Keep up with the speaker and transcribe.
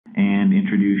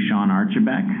introduce Sean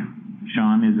Archibek.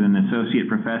 Sean is an associate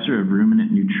professor of ruminant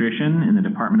nutrition in the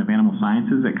Department of Animal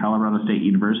Sciences at Colorado State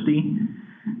University.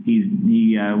 He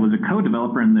was a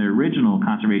co-developer in the original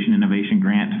Conservation Innovation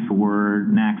Grant for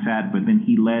NAQSAT, but then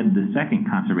he led the second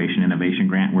Conservation Innovation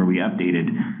Grant where we updated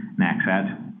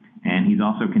NAQSAT. And he's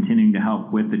also continuing to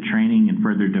help with the training and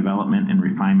further development and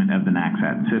refinement of the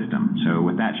NAQSAT system. So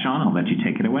with that, Sean, I'll let you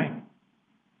take it away.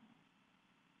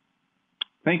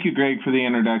 Thank you, Greg, for the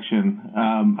introduction.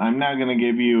 I'm now going to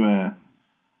give you an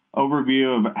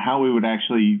overview of how we would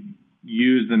actually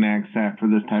use the NAQSAT for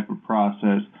this type of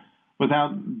process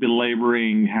without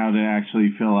belaboring how to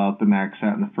actually fill out the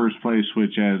NAQSAT in the first place,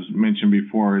 which, as mentioned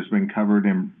before, has been covered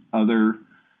in other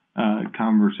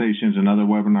conversations and other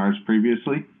webinars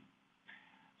previously.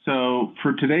 So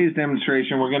for today's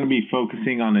demonstration, we're going to be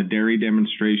focusing on a dairy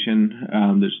demonstration.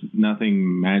 There's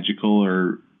nothing magical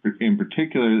or in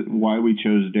particular why we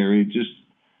chose dairy. It just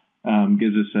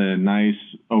gives us a nice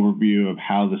overview of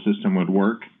how the system would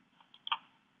work.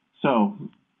 So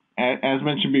as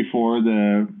mentioned before,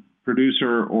 the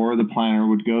producer or the planner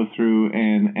would go through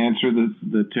and answer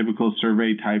the typical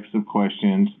survey types of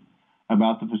questions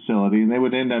about the facility, and they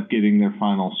would end up getting their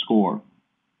final score.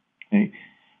 Okay.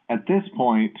 At this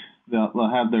point,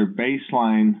 they'll have their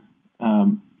baseline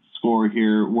score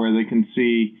here where they can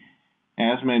see,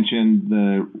 as mentioned,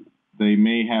 they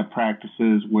may have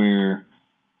practices where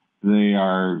they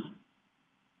are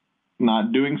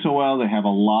not doing so well. They have a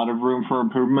lot of room for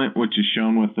improvement, which is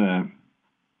shown with a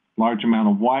large amount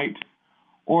of white,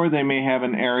 or they may have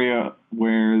an area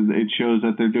where it shows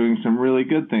that they're doing some really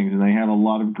good things and they have a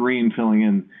lot of green filling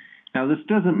in. Now, this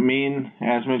doesn't mean,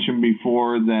 as mentioned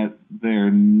before, that they're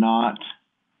not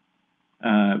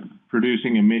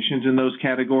producing emissions in those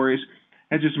categories.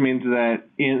 It just means that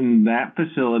in that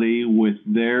facility with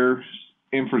their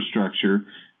infrastructure,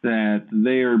 that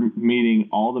they are meeting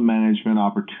all the management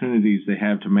opportunities they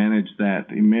have to manage that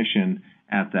emission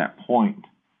at that point.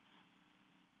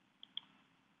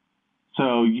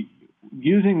 So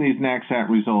using these NAQSAT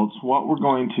results, what we're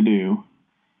going to do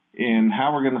and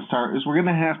how we're going to start is we're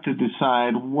going to have to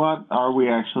decide what are we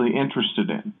actually interested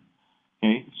in.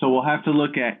 Okay, so we'll have to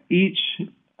look at each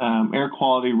air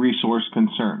quality resource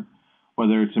concern,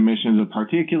 whether it's emissions of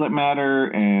particulate matter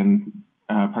and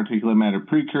particulate matter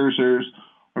precursors,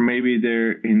 or maybe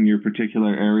there in your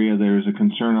particular area there's a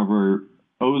concern over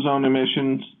ozone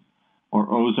emissions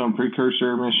or ozone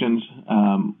precursor emissions,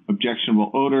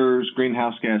 objectionable odors,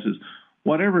 greenhouse gases,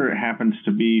 whatever it happens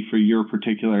to be for your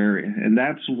particular area. And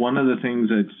that's one of the things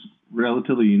that's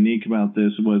relatively unique about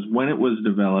this was when it was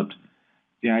developed,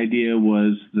 the idea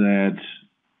was that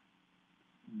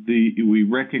we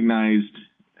recognized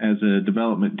as a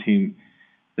development team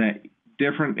that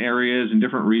different areas and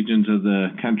different regions of the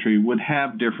country would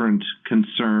have different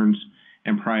concerns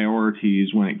and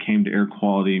priorities when it came to air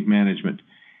quality management.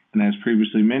 And as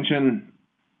previously mentioned,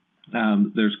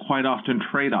 there's quite often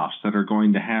trade-offs that are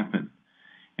going to happen.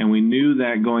 And we knew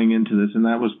that going into this, and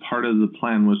that was part of the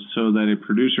plan, was so that a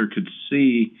producer could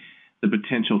see the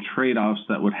potential trade-offs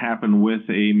that would happen with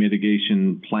a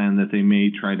mitigation plan that they may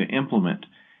try to implement.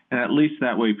 And at least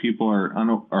that way people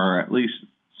are at least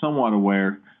somewhat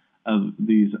aware of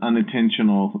these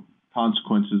unintentional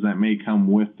consequences that may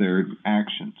come with their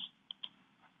actions.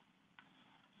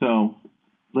 So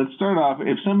let's start off.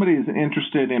 If somebody is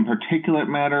interested in particulate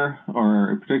matter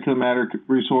or a particulate matter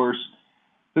resource,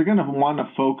 they're going to want to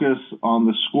focus on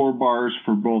the score bars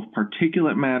for both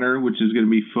particulate matter, which is going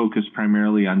to be focused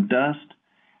primarily on dust,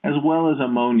 as well as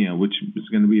ammonia, which is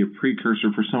going to be a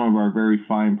precursor for some of our very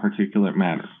fine particulate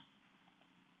matter.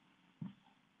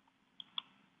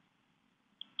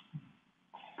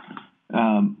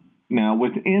 Now,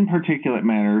 within particulate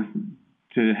matter,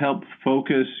 to help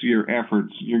focus your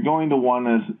efforts, you're going to want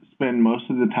to spend most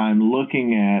of the time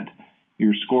looking at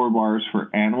your score bars for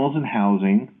animals and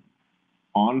housing,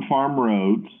 on-farm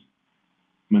roads,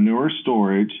 manure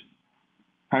storage,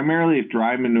 primarily if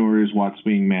dry manure is what's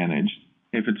being managed.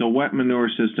 If it's a wet manure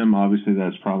system, obviously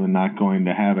that's probably not going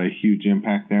to have a huge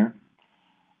impact there.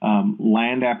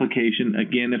 Land application,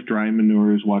 again, if dry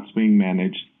manure is what's being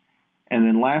managed. And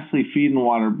then lastly, feed and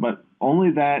water, but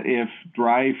only that if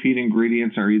dry feed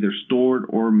ingredients are either stored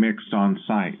or mixed on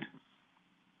site.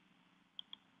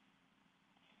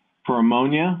 For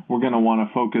ammonia, we're going to want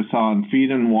to focus on feed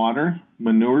and water,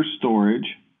 manure storage,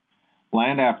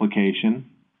 land application,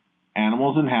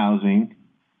 animals and housing,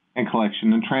 and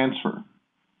collection and transfer.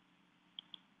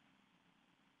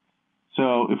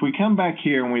 So if we come back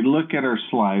here and we look at our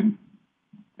slide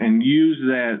and use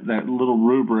that little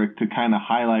rubric to kind of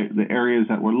highlight the areas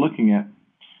that we're looking at,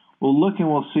 we'll look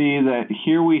and we'll see that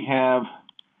here we have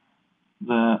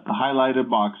the highlighted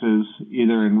boxes,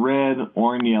 either in red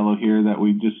or in yellow here, that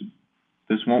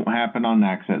this won't happen on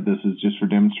NAQSAT. This is just for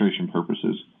demonstration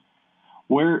purposes.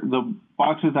 Where the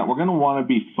boxes that we're going to want to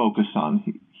be focused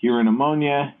on here in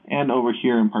ammonia and over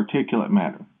here in particulate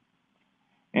matter.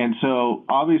 And so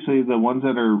obviously the ones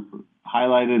that are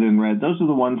highlighted in red, those are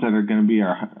the ones that are going to be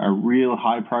our real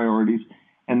high priorities.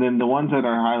 And then the ones that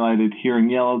are highlighted here in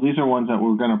yellow, these are ones that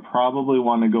we're going to probably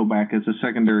want to go back as a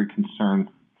secondary concern,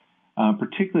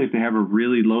 particularly if they have a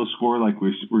really low score like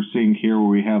we're seeing here, where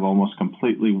we have almost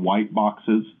completely white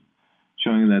boxes,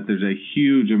 showing that there's a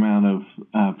huge amount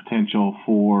of potential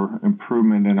for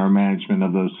improvement in our management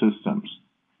of those systems.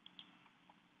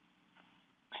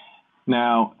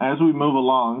 Now, as we move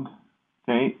along,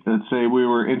 okay, let's say we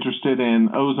were interested in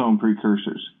ozone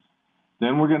precursors.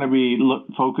 Then we're going to be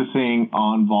focusing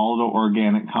on volatile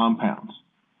organic compounds.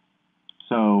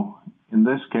 So in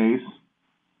this case,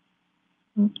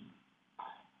 we're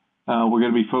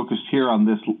going to be focused here on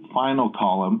this final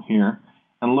column here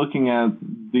and looking at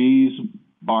these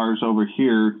bars over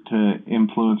here to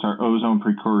influence our ozone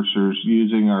precursors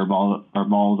using our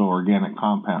volatile organic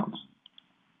compounds.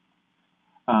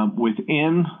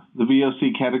 Within the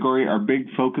VOC category, our big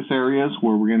focus areas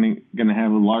where we're going to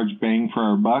have a large bang for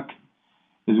our buck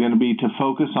is going to be to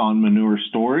focus on manure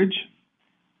storage,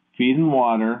 feed and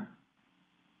water,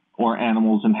 or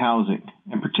animals and housing,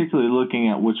 and particularly looking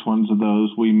at which ones of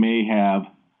those we may have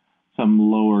some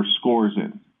lower scores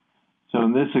in. So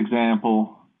in this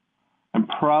example, I'm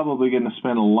probably going to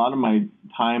spend a lot of my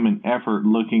time and effort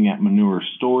looking at manure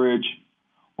storage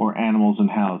or animals and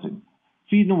housing.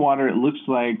 Feed and water, it looks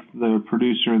like the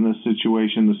producer in this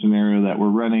situation, the scenario that we're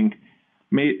running,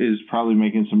 is probably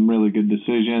making some really good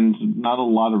decisions. Not a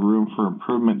lot of room for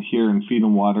improvement here in feed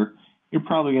and water. You're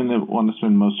probably going to want to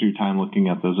spend most of your time looking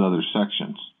at those other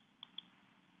sections.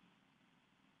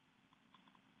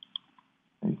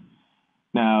 Okay.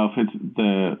 Now, if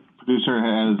the producer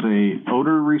has a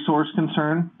odor resource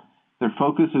concern, their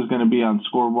focus is going to be on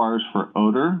score bars for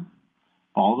odor,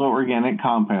 volatile organic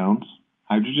compounds,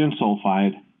 hydrogen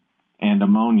sulfide, and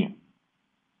ammonia.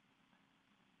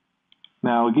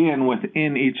 Now, again,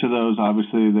 within each of those,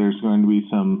 obviously, there's going to be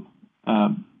some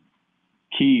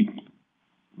key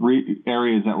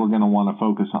areas that we're going to want to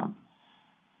focus on.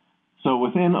 So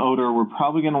within odor, we're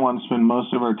probably going to want to spend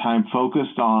most of our time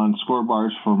focused on score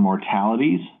bars for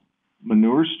mortalities,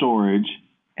 manure storage,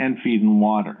 and feed and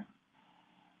water.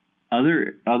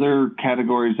 Other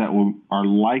categories that are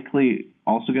likely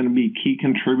also going to be key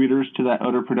contributors to that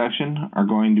odor production are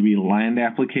going to be land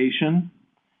application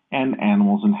and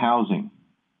animals and housing.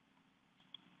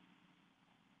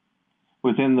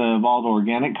 Within the volatile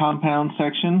organic compound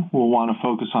section, we'll want to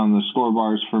focus on the score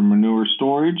bars for manure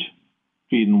storage,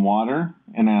 feed and water,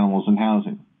 and animals and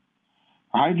housing.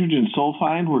 For hydrogen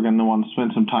sulfide, we're going to want to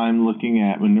spend some time looking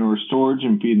at manure storage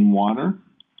and feed and water.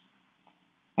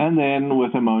 And then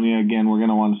with ammonia, again, we're going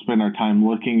to want to spend our time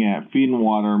looking at feed and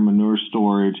water, manure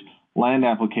storage, land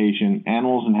application,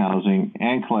 animals and housing,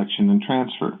 and collection and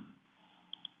transfer.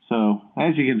 So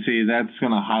as you can see, that's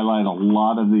going to highlight a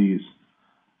lot of these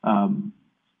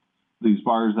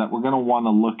bars that we're going to want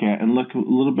to look at and look a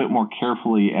little bit more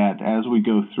carefully at as we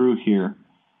go through here.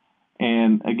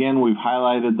 And again, we've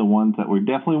highlighted the ones that we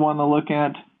definitely want to look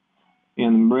at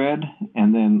in red,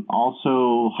 and then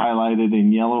also highlighted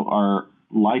in yellow are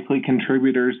likely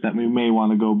contributors that we may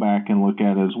want to go back and look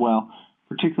at as well,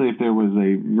 particularly if there was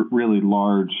a really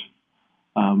large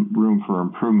room for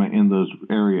improvement in those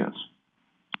areas.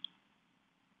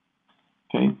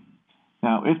 Okay.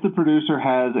 Now, if the producer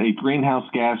has a greenhouse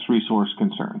gas resource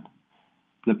concern,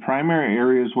 the primary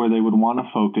areas where they would want to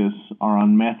focus are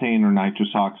on methane or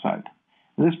nitrous oxide.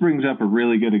 And this brings up a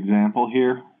really good example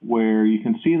here where you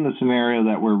can see in the scenario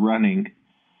that we're running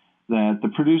that the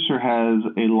producer has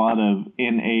a lot of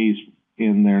NAs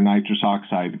in their nitrous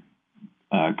oxide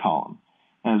column,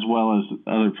 as well as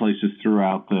other places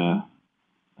throughout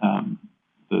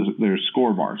their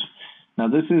score bars. Now,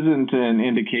 this isn't an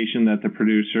indication that the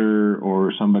producer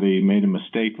or somebody made a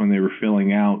mistake when they were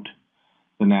filling out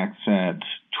the NAQSAT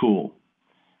tool.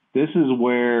 This is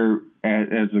where,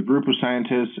 as a group of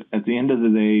scientists, at the end of the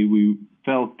day, we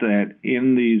felt that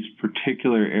in these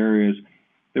particular areas,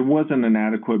 there wasn't an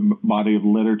adequate body of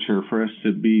literature for us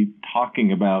to be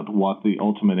talking about what the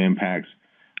ultimate impacts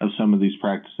of some of these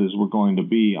practices were going to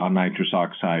be on nitrous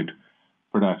oxide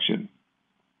production.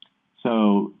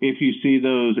 So if you see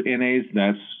those NAs,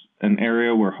 that's an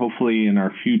area where hopefully in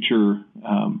our future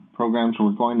programs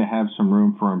we're going to have some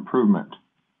room for improvement.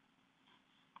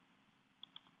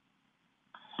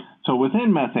 So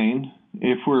within methane,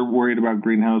 if we're worried about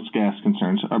greenhouse gas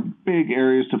concerns, our big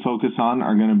areas to focus on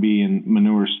are going to be in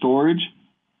manure storage,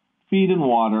 feed and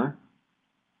water,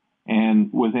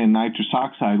 and within nitrous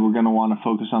oxide, we're going to want to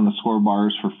focus on the score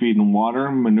bars for feed and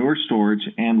water, manure storage,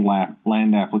 and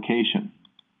land application.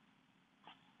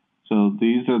 So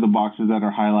these are the boxes that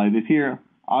are highlighted here.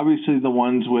 Obviously, the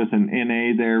ones with an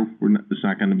NA there, there's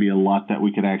not going to be a lot that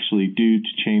we could actually do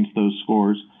to change those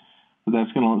scores, but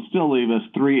that's going to still leave us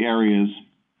 3 areas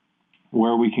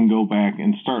where we can go back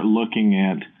and start looking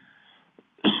at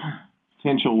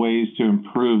potential ways to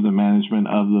improve the management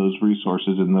of those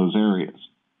resources in those areas.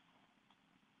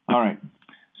 All right,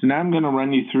 so now I'm going to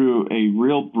run you through a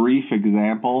real brief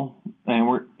example,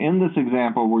 and in this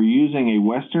example, we're using a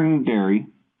Western dairy,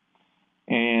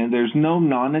 and there's no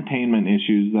non-attainment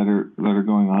issues that are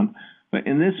going on, but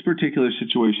in this particular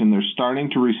situation, they're starting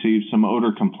to receive some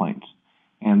odor complaints,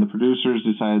 and the producers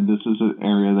decided this is an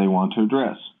area they want to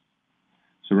address.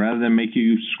 So rather than make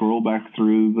you scroll back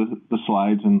through the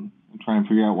slides and try and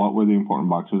figure out what were the important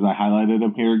boxes, I highlighted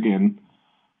them here again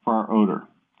for our odor.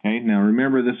 Okay, now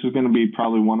remember, this is going to be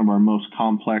probably one of our most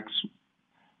complex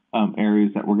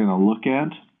areas that we're going to look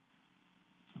at,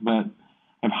 but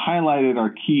I've highlighted our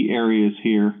key areas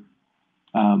here,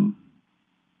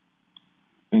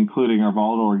 including our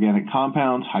volatile organic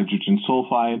compounds, hydrogen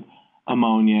sulfide,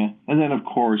 ammonia, and then of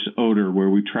course odor, where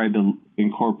we tried to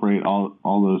incorporate all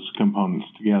those components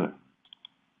together.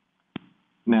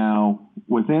 Now,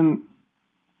 within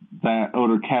that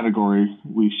odor category,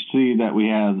 we see that we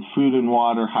have food and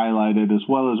water highlighted, as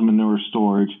well as manure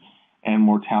storage and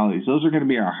mortalities. Those are going to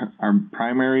be our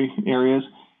primary areas.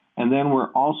 And then we're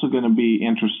also going to be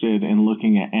interested in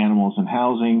looking at animals and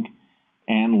housing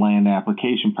and land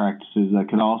application practices that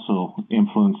could also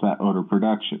influence that odor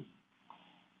production.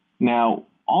 Now,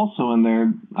 also in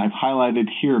there, I've highlighted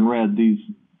here in red these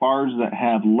bars that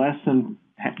have less than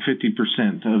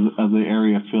 50% of the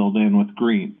area filled in with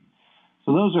green.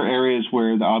 So those are areas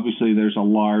where obviously there's a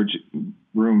large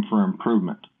room for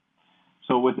improvement.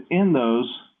 So within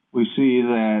those, we see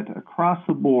that across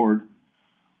the board,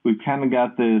 we've kind of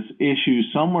got this issue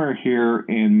somewhere here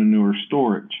in manure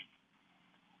storage.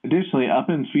 Additionally, up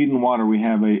in feed and water, we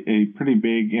have a pretty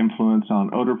big influence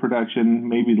on odor production,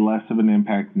 maybe less of an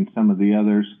impact than some of the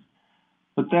others.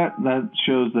 But that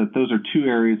shows that those are 2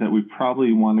 areas that we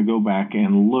probably want to go back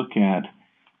and look at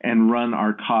and run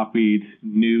our copied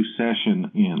new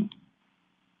session in.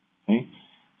 Okay?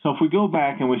 So if we go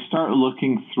back and we start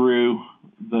looking through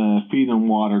the feed and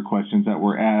water questions that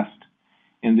were asked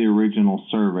in the original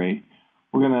survey,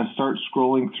 we're going to start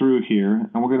scrolling through here,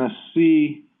 and we're going to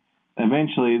see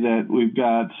eventually that we've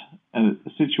got a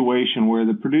situation where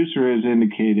the producer has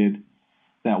indicated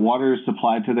that water is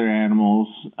supplied to their animals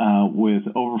with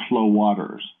overflow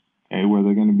waters, okay, where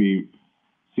they're going to be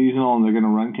seasonal and they're going to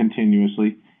run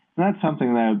continuously. And that's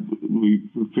something that we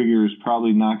figure is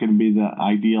probably not going to be the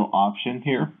ideal option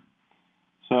here.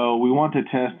 So we want to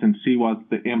test and see what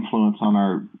the influence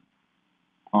on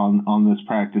this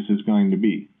practice is going to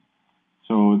be.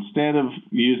 So instead of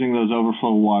using those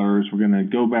overflow waters, we're going to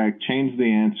go back, change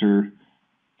the answer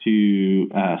to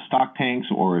stock tanks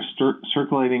or a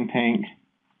circulating tank.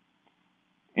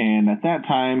 And at that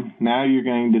time, now you're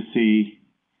going to see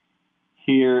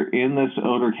here in this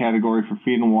odor category for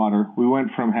feed and water, we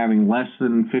went from having less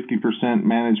than 50%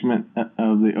 management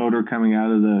of the odor coming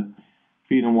out of the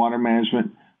feed and water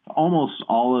management. Almost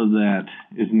all of that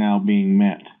is now being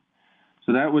met.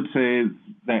 So that would say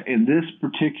that in this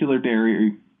particular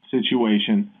dairy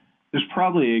situation, there's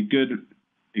probably a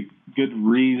good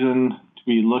reason to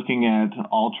be looking at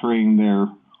altering their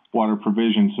water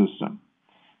provision system.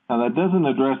 Now that doesn't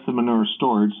address the manure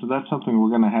storage, so that's something we're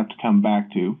going to have to come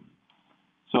back to.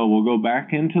 So we'll go back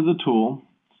into the tool,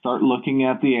 start looking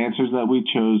at the answers that we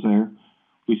chose there.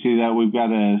 We see that we've got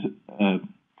a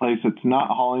place that's not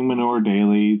hauling manure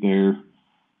daily. Their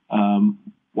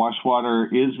wash water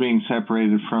is being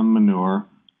separated from manure.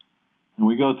 And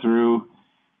we go through,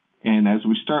 and as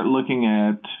we start looking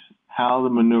at how the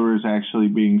manure is actually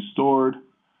being stored,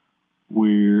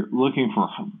 we're looking for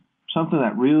something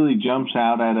that really jumps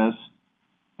out at us.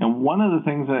 And one of the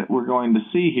things that we're going to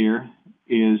see here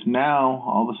is now,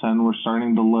 all of a sudden, we're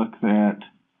starting to look at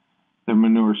the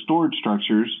manure storage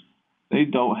structures. They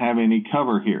don't have any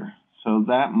cover here. So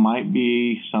that might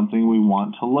be something we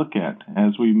want to look at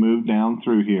as we move down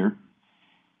through here.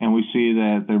 And we see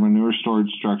that their manure storage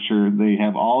structure, they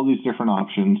have all these different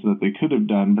options that they could have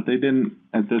done, but they didn't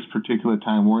at this particular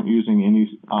time, weren't using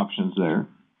any options there.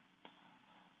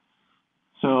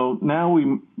 So now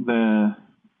the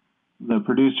the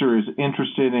producer is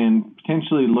interested in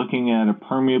potentially looking at a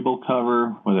permeable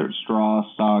cover, whether it's straw,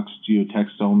 stocks,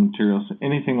 geotextile materials,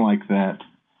 anything like that,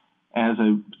 as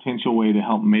a potential way to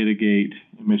help mitigate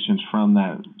emissions from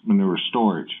that manure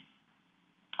storage.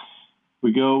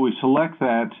 We select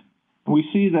that, and we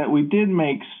see that we did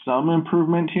make some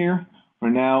improvement here. We're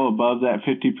now above that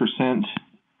 50%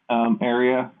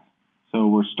 area, so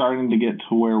we're starting to get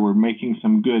to where we're making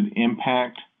some good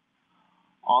impact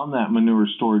on that manure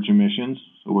storage emissions.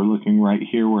 So we're looking right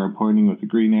here where I'm pointing with the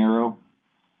green arrow,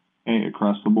 okay,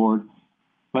 across the board.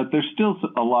 But there's still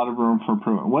a lot of room for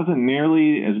improvement. It wasn't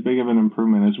nearly as big of an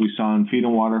improvement as we saw in feed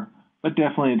and water, but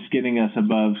definitely it's getting us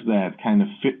above that kind of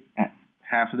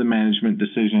half of the management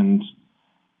decisions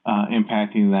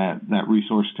impacting that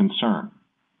resource concern.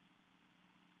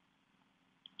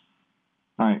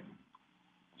 All right.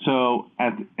 So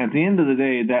at the end of the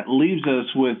day, that leaves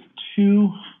us with two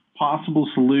possible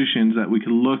solutions that we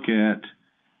could look at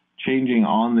changing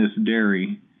on this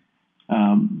dairy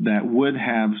that would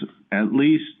have at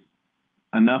least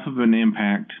enough of an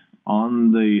impact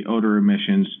on the odor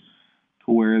emissions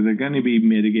to where they're going to be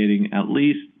mitigating at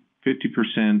least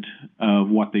 50% of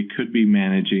what they could be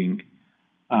managing,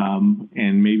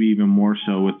 and maybe even more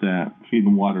so with that feed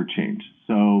and water change.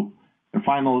 So the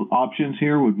final options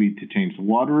here would be to change the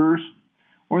waterers,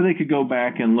 or they could go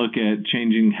back and look at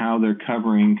changing how they're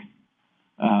covering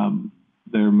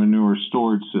their manure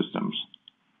storage systems.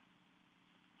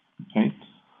 Okay.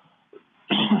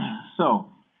 So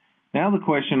now the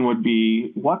question would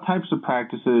be, what types of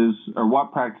practices or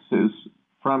what practices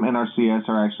from NRCS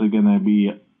are actually going to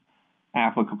be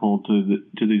applicable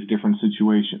to these different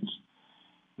situations?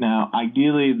 Now,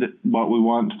 ideally, what we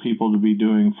want people to be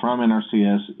doing from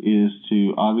NRCS is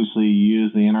to obviously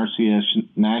use the NRCS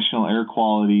National Air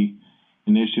Quality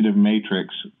Initiative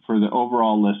Matrix for the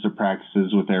overall list of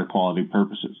practices with air quality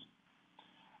purposes.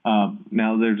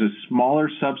 Now, there's a smaller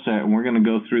subset, and we're going to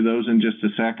go through those in just a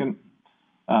second,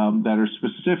 that are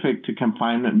specific to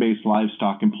confinement-based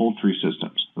livestock and poultry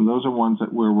systems. And those are ones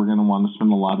where we're going to want to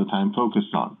spend a lot of time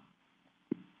focused on.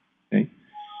 Okay.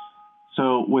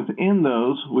 So within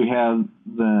those, we have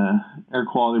the air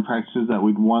quality practices that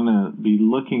we'd want to be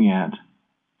looking at.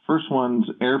 First one's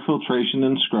air filtration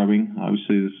and scrubbing.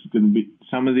 Obviously, this is going to be,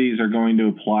 some of these are going to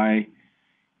apply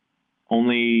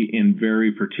only in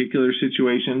very particular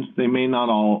situations. They may not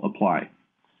all apply.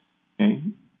 Okay.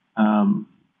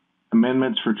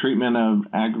 Amendments for treatment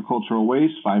of agricultural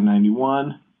waste,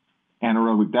 591.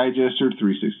 Anaerobic digester,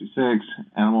 366.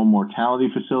 Animal mortality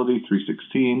facility,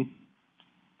 316.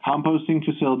 Composting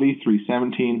facility,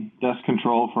 317. Dust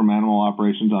control from animal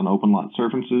operations on open lot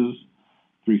surfaces,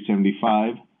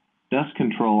 375. Dust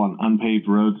control on unpaved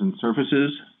roads and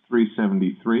surfaces,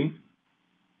 373.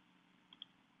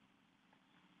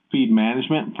 Feed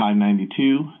management,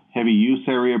 592. Heavy use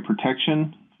area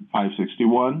protection,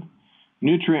 561.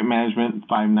 Nutrient management,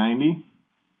 590.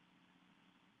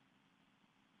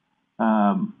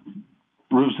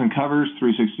 Roofs and covers,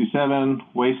 367.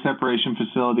 Waste separation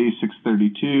facility,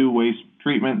 632. Waste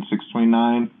treatment,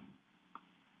 629.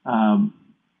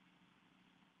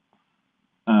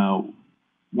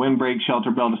 Windbreak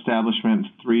shelter belt establishment,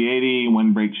 380.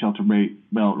 Windbreak shelter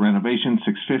belt renovation,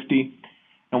 650.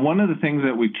 And one of the things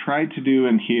that we tried to do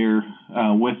in here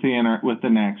with the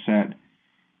NAQSAT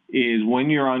is when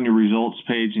you're on your results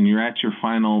page and you're at your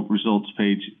final results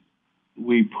page,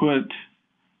 we put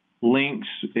links.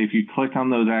 If you click on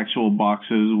those actual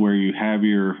boxes where you have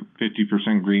your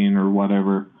 50% green or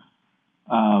whatever,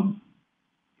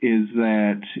 is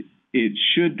that it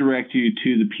should direct you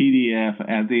to the PDF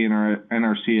at the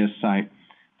NRCS site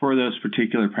for those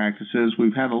particular practices.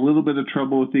 We've had a little bit of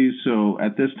trouble with these, so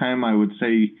at this time I would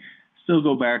say still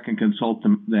go back and consult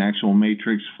the actual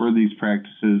matrix for these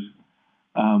practices.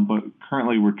 But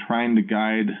currently we're trying to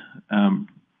guide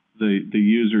the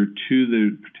user to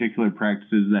the particular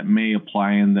practices that may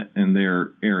apply in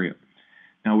their area.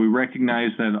 Now, we recognize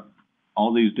that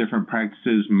all these different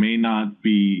practices may not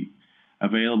be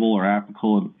available or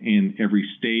applicable in every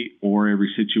state or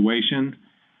every situation,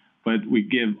 but we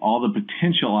give all the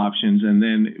potential options, and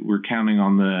then we're counting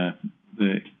on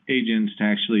the agents to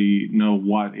actually know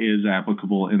what is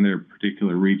applicable in their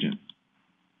particular region.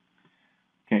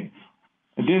 Okay.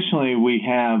 Additionally, we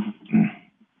have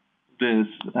this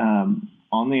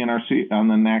on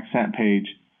the NAQSAT page.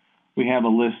 We have a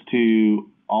list to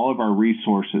all of our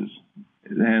resources,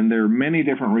 and there are many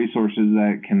different resources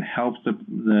that can help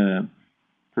the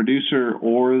producer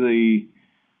or the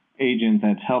agent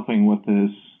that's helping with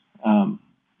this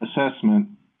assessment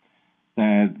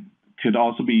that could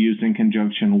also be used in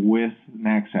conjunction with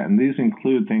NAQSAT. And these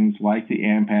include things like the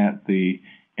AMPAT, the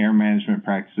air management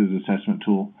practices assessment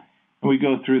tool. And we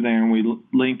go through there and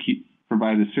we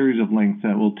provide a series of links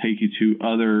that will take you to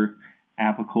other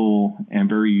applicable and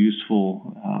very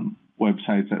useful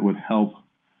websites that would help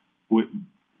with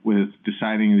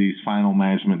deciding these final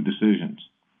management decisions.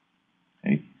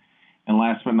 Okay. And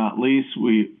last but not least,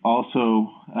 we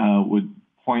also would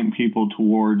point people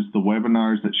towards the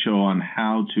webinars that show on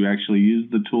how to actually use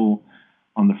the tool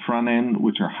on the front end,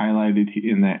 which are highlighted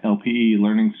in the LPE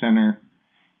Learning Center,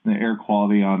 the air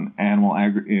quality on animal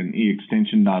in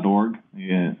eextension.org,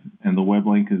 and the web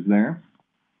link is there.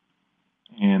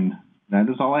 And that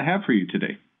is all I have for you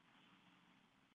today.